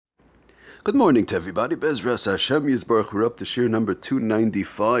Good morning to everybody. Bezras Hashem Yisbarach. We're up to shir number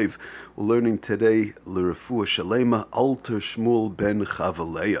 295. We're learning today L'Refuah Shalema Alter Shmuel ben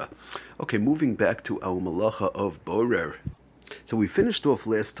Chavaleya. Okay, moving back to our malacha of Borer. So we finished off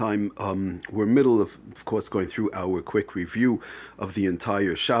last time. We're middle of course, going through our quick review of the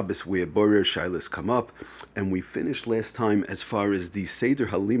entire Shabbos where Borer Shilas come up, and we finished last time as far as the Seder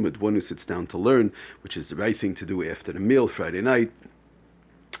Halimud, one who sits down to learn, which is the right thing to do after the meal Friday night.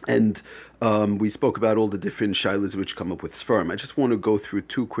 And we spoke about all the different shilas which come up with Sfarim. I just want to go through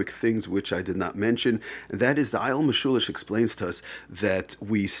two quick things which I did not mention. And that is the Ayal Meshulish explains to us that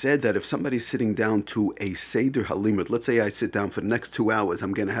we said that if somebody's sitting down to a Seder Halimut, let's say I sit down for the next 2 hours,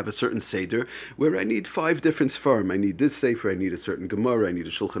 I'm going to have a certain Seder where I need 5 different Sfarim. I need this Sefer, I need a certain Gemara, I need a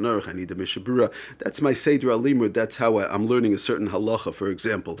Shulchan Aruch, I need a Mishabura. That's my Seder Halimut. That's how I'm learning a certain halacha, for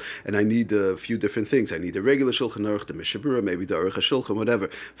example. And I need a few different things. I need a regular Shulchan Aruch, the Mishabura, maybe the Aruch HaShulchan, whatever,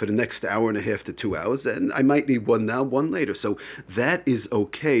 for the next hour and a half to 2 hours, and I might need one now, one later. So that is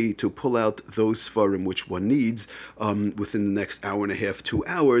okay to pull out those Sfarim which one needs within the next hour and a half, 2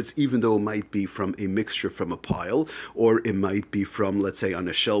 hours, even though it might be from a mixture from a pile, or it might be from, let's say, on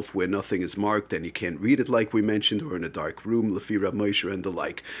a shelf where nothing is marked and you can't read it like we mentioned, or in a dark room, Lefi Rav Moshe and the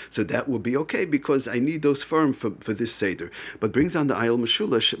like. So that will be okay because I need those Sfarim for this Seder. But brings on the Ayal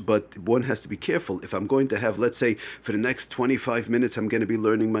Meshulish, but one has to be careful. If I'm going to have, let's say, for the next 25 minutes, I'm going to be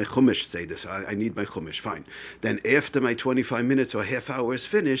learning my Chumash Seder, so I need my Chumash, fine. Then after my 25 minutes or half hour is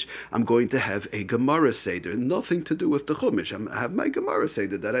finished, I'm going to have a Gemara Seder, nothing to do with the Chumash. I have my Gemara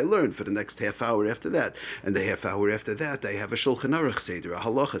Seder that I learned for the next half hour after that. And the half hour after that, I have a Shulchan Aruch Seder, a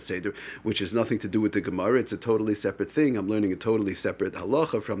Halacha Seder, which has nothing to do with the Gemara. It's a totally separate thing. I'm learning a totally separate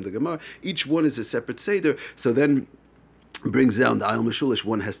Halacha from the Gemara. Each one is a separate Seder. So then brings down the Ayal Meshulish,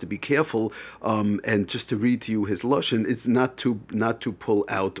 one has to be careful, and just to read to you his lashon, it's not to pull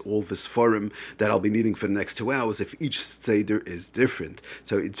out all the sfarim that I'll be needing for the next 2 hours if each seder is different.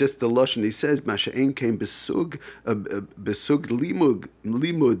 So it's just the lashon. He says, "Masha'en came besug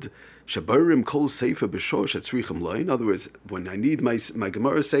limud." Shabarim kol sefer b'shosh atzrichem lo. In other words, when I need my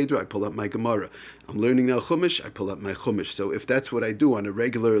Gemara Seder, I pull out my Gemara. I'm learning now Chumash, I pull out my Chumash. So if that's what I do on a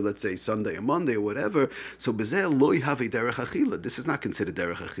regular, let's say Sunday or Monday or whatever, so b'zeh lo have a derech achila. This is not considered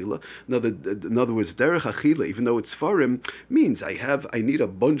derech achila. In other words, derech achila, even though it's Sfarim, means I need a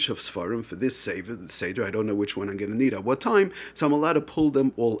bunch of Sfarim for this Seder. I don't know which one I'm going to need at what time, so I'm allowed to pull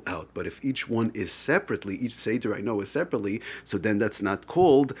them all out. But if each one is separately, each Seder I know is separately, so then that's not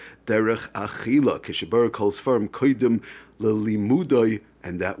called derech achila. Kishabar calls Sfarim koidim lelimudai,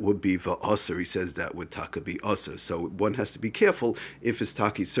 and that would be va'aser. He says that would taka be aser. So one has to be careful if his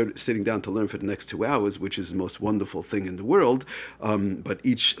taki is sitting down to learn for the next 2 hours, which is the most wonderful thing in the world. But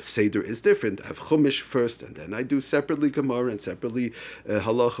each seder is different. I have chumash first, and then I do separately Gemara and separately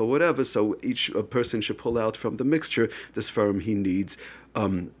halacha, whatever. So each person should pull out from the mixture the sfarim he needs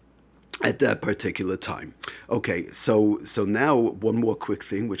at that particular time. Okay, so now one more quick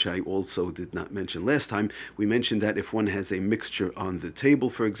thing, which I also did not mention last time. We mentioned that if one has a mixture on the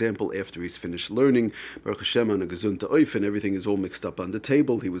table, for example, after he's finished learning, Baruch Hashem on a Gesunte Oif, and everything is all mixed up on the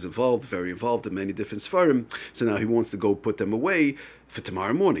table. He was very involved in many different Sfarim, so now he wants to go put them away for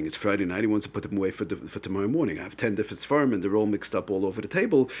tomorrow morning. It's Friday night, he wants to put them away for tomorrow morning. I have 10 different Sfarim, and they're all mixed up all over the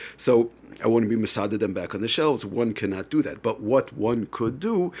table, so I want to be masada them back on the shelves. One cannot do that. But what one could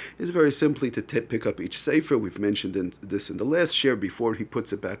do is very simply to pick up each sefer. We've mentioned this in the last share. Before he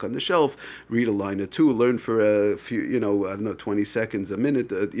puts it back on the shelf, read a line or two, learn for a few, 20 seconds, a minute,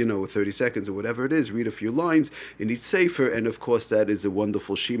 30 seconds or whatever it is, read a few lines in each sefer, and of course that is a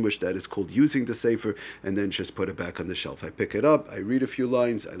wonderful shimush that is called using the sefer, and then just put it back on the shelf. I pick it up, I read a few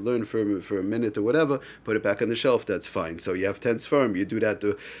lines, I learn for a minute or whatever, put it back on the shelf, that's fine. So you have 10 Sfarim, you do that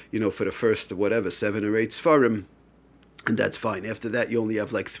for the first, 7 or 8 Sfarim, and that's fine. After that, you only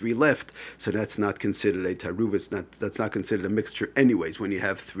have like 3 left, so that's not considered a taruv. That's not considered a mixture anyways when you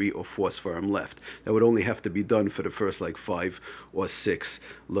have 3 or 4 Sfarim left. That would only have to be done for the first 5 or 6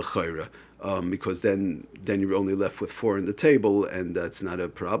 l'chayra. Because then you're only left with 4 on the table, and that's not a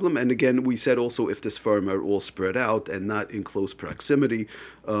problem. And again, we said also if the Sfarim are all spread out and not in close proximity,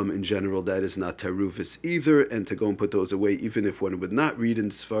 in general, that is not Taruvis either, and to go and put those away, even if one would not read in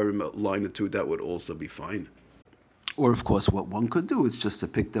Sfarim a line or two, that would also be fine. Or, of course, what one could do is just to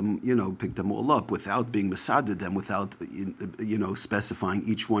pick them all up without being masaded them, without, specifying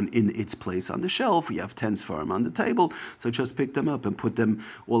each one in its place on the shelf. You have 10 Sfarim on the table, so just pick them up and put them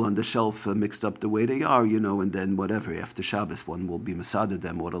all on the shelf, mixed up the way they are, and then whatever, after Shabbos, one will be masaded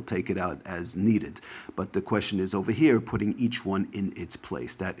them, or it'll take it out as needed. But the question is over here, putting each one in its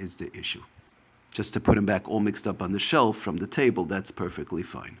place. That is the issue. Just to put them back all mixed up on the shelf from the table, that's perfectly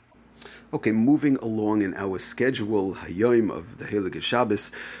fine. Okay, moving along in our schedule, Hayom of the Heilige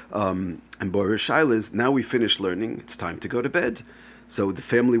Shabbos and Borer Shailas, now we finished learning, it's time to go to bed. So the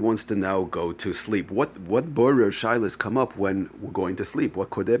family wants to now go to sleep. What Borer Shailas come up when we're going to sleep? What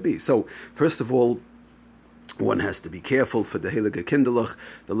could there be? So, first of all, one has to be careful for the Heilige Kinderlach,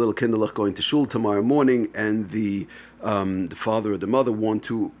 the little Kinderlach going to shul tomorrow morning, and the father or the mother want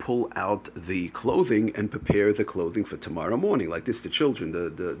to pull out the clothing and prepare the clothing for tomorrow morning. Like this, the children,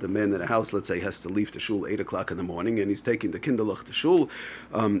 the man in the house, let's say, has to leave to shul 8 o'clock in the morning, and he's taking the Kinderlach to shul.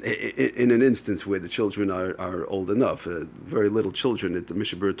 In an instance where the children are old enough, very little children, the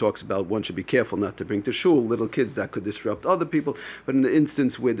Mishabur talks about one should be careful not to bring to shul little kids that could disrupt other people. But in the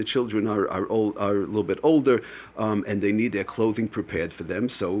instance where the children are a little bit older, and they need their clothing prepared for them,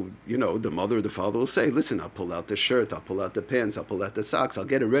 so the mother or the father will say, "Listen, I'll pull out the shirt, I'll pull out the pants, I'll pull out the socks, I'll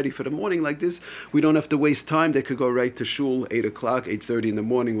get it ready for the morning like this. We don't have to waste time. They could go right to shul 8 o'clock, 8:30 in the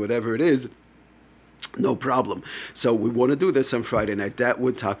morning, whatever it is." No problem. So we want to do this on Friday night. That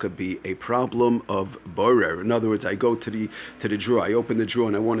would be a problem of borer. In other words, I go to the drawer, I open the drawer,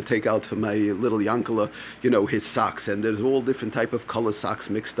 and I want to take out for my little Yankala, his socks, and there's all different type of color socks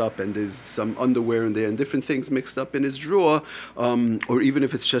mixed up, and there's some underwear in there, and different things mixed up in his drawer, or even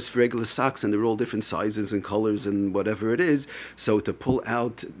if it's just regular socks, and they're all different sizes and colors and whatever it is. So to pull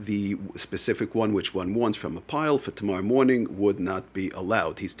out the specific one, which one wants from a pile for tomorrow morning, would not be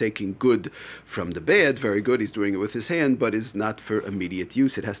allowed. He's taking good from the bed. Very good, he's doing it with his hand, but is not for immediate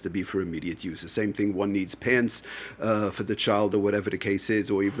use. It has to be for immediate use. The same thing, one needs pants for the child or whatever the case is,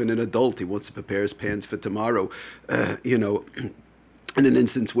 or even an adult, he wants to prepare his pants for tomorrow, in an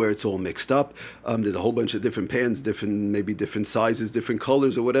instance where it's all mixed up, there's a whole bunch of different pants, maybe different sizes, different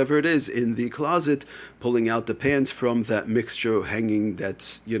colors, or whatever it is in the closet, pulling out the pants from that mixture hanging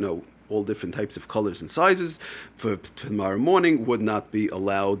that's, all different types of colors and sizes for tomorrow morning would not be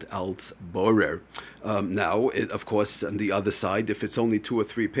allowed als borer. Now, of course, on the other side, if it's only 2 or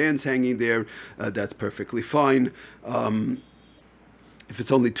 3 pants hanging there, that's perfectly fine. If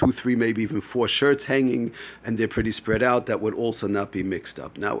it's only 2, 3, maybe even 4 shirts hanging, and they're pretty spread out, that would also not be mixed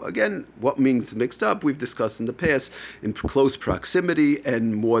up. Now, again, what means mixed up? We've discussed in the past, in close proximity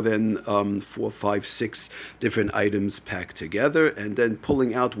and more than 4, 5, 6 different items packed together, and then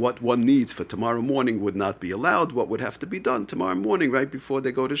pulling out what one needs for tomorrow morning would not be allowed. What would have to be done tomorrow morning, right before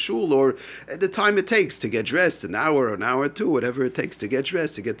they go to shul, or at the time it takes to get dressed, an hour or 2, whatever it takes to get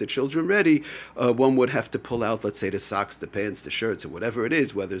dressed, to get the children ready, one would have to pull out, let's say, the socks, the pants, the shirts, or whatever it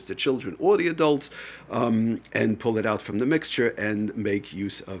is, whether it's the children or the adults, and pull it out from the mixture and make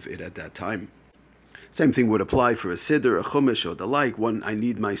use of it at that time. Same thing would apply for a siddur, a chumash, or the like. I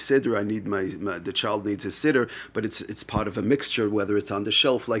need my siddur, the child needs a siddur, but it's part of a mixture, whether it's on the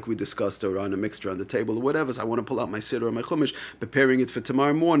shelf like we discussed, or on a mixture on the table, or whatever. So I want to pull out my siddur or my chumash, preparing it for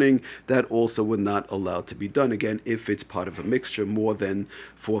tomorrow morning. That also would not allow to be done, again, if it's part of a mixture, more than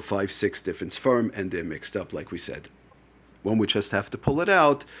 4, 5, 6 different sperm, and they're mixed up, like we said. One would just have to pull it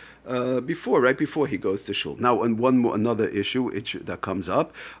out right before he goes to shul. Now, and another issue that comes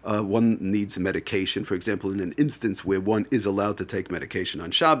up, one needs medication. For example, in an instance where one is allowed to take medication on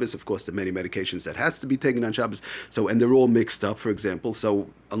Shabbos, of course, there are many medications that has to be taken on Shabbos. So, and they're all mixed up, for example.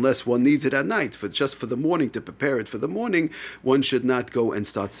 So, unless one needs it at night, just for the morning, to prepare it for the morning, one should not go and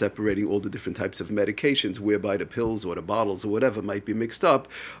start separating all the different types of medications, whereby the pills or the bottles or whatever might be mixed up.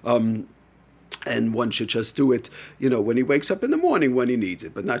 And one should just do it, when he wakes up in the morning when he needs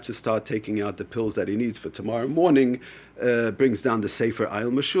it, but not just start taking out the pills that he needs for tomorrow morning. Brings down the Sefer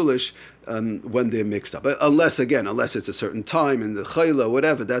Ayil Mashulish when they're mixed up. Unless it's a certain time in the Chayla,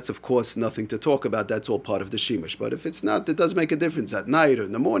 whatever, that's of course nothing to talk about. That's all part of the Shemesh. But if it's not, it does make a difference at night or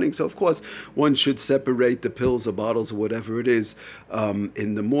in the morning. So of course, one should separate the pills or bottles or whatever it is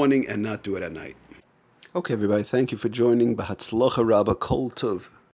in the morning and not do it at night. Okay, everybody, thank you for joining. B'Hatzlacha Rabba Kol Tov.